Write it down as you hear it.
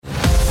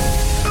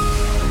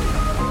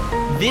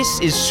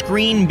This is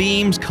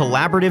ScreenBeam's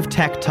Collaborative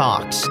Tech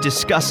Talks,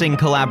 discussing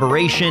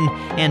collaboration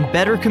and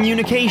better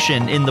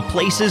communication in the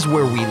places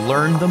where we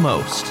learn the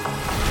most.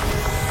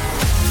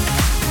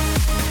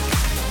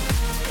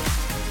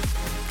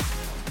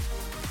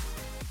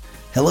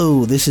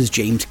 Hello, this is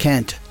James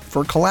Kent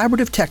for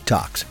Collaborative Tech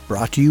Talks,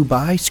 brought to you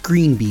by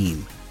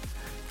ScreenBeam.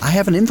 I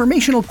have an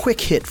informational quick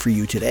hit for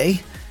you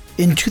today.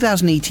 In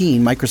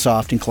 2018,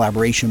 Microsoft, in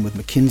collaboration with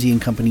McKinsey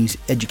 & Company's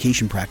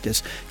education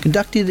practice,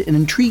 conducted an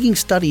intriguing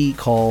study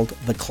called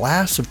The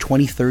Class of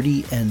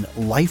 2030 and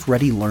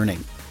Life-Ready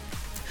Learning.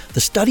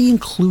 The study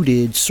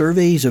included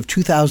surveys of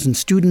 2,000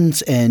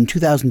 students and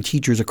 2,000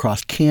 teachers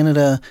across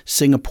Canada,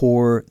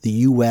 Singapore, the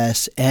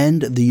US,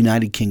 and the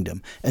United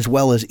Kingdom, as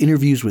well as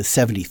interviews with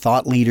 70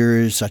 thought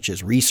leaders such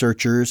as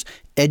researchers,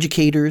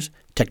 educators,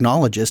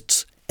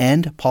 technologists,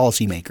 and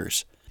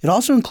policymakers. It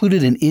also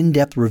included an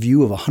in-depth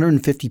review of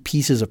 150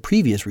 pieces of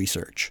previous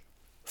research.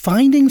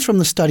 Findings from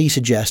the study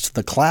suggest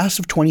the class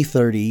of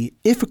 2030,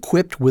 if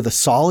equipped with a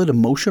solid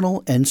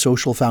emotional and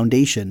social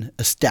foundation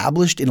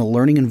established in a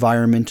learning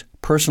environment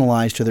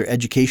personalized to their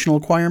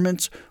educational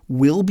requirements,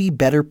 will be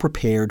better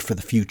prepared for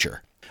the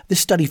future. This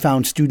study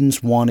found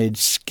students wanted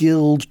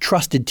skilled,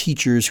 trusted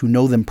teachers who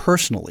know them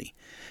personally.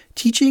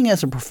 Teaching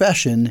as a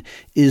profession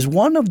is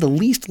one of the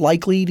least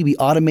likely to be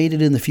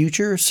automated in the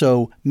future,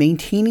 so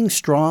maintaining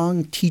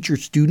strong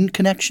teacher-student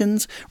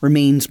connections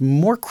remains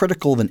more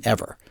critical than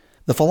ever.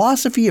 The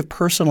philosophy of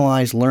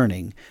personalized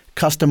learning,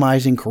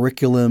 customizing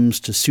curriculums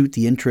to suit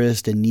the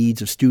interest and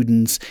needs of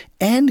students,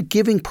 and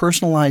giving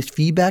personalized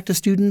feedback to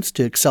students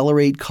to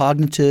accelerate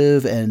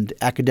cognitive and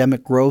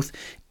academic growth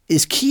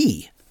is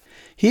key.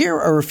 Here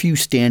are a few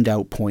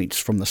standout points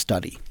from the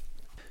study.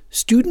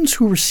 Students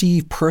who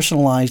receive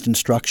personalized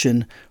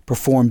instruction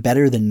perform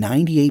better than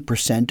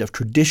 98% of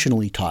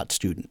traditionally taught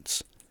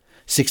students.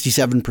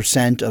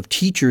 67% of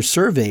teachers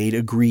surveyed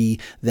agree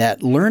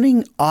that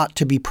learning ought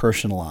to be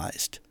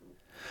personalized.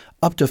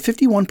 Up to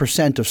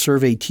 51% of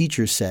surveyed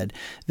teachers said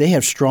they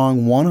have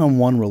strong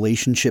one-on-one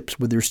relationships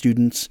with their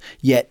students,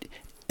 yet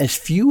as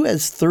few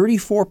as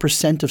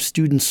 34% of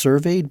students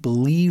surveyed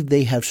believe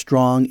they have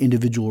strong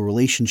individual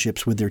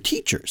relationships with their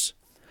teachers.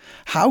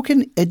 How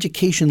can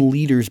education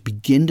leaders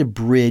begin to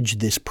bridge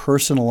this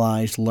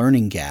personalized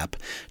learning gap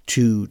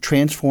to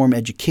transform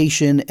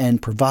education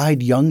and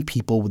provide young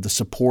people with the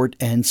support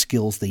and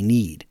skills they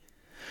need?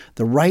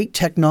 The right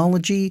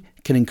technology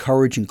can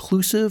encourage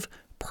inclusive,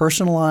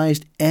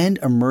 personalized, and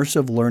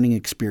immersive learning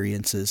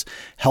experiences,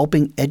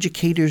 helping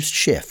educators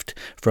shift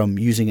from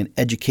using an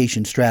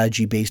education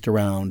strategy based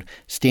around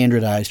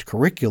standardized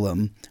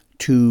curriculum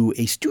to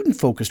a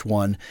student-focused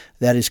one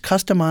that is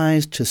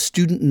customized to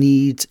student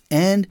needs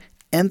and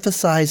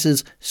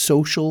emphasizes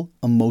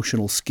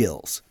social-emotional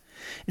skills.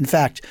 In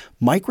fact,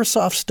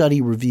 Microsoft's study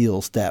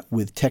reveals that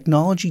with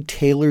technology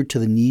tailored to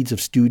the needs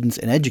of students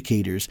and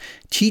educators,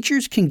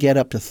 teachers can get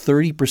up to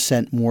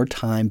 30% more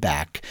time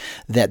back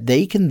that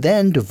they can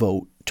then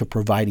devote to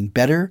providing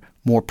better,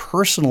 more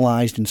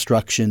personalized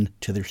instruction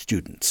to their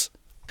students.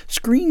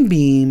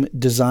 ScreenBeam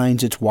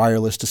designs its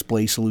wireless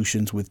display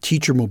solutions with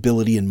teacher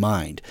mobility in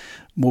mind.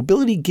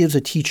 Mobility gives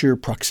a teacher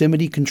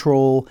proximity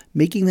control,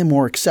 making them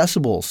more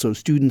accessible so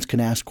students can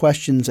ask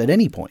questions at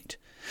any point.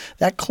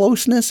 That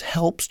closeness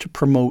helps to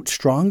promote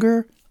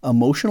stronger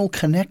emotional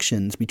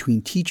connections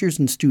between teachers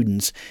and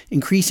students,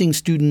 increasing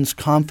students'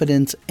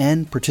 confidence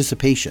and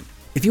participation.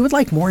 If you would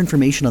like more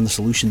information on the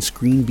solutions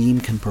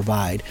ScreenBeam can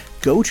provide,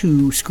 go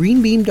to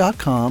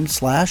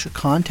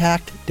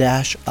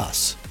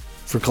screenbeam.com/contact-us.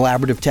 For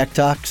Collaborative Tech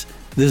Talks,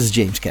 this is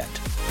James Kent.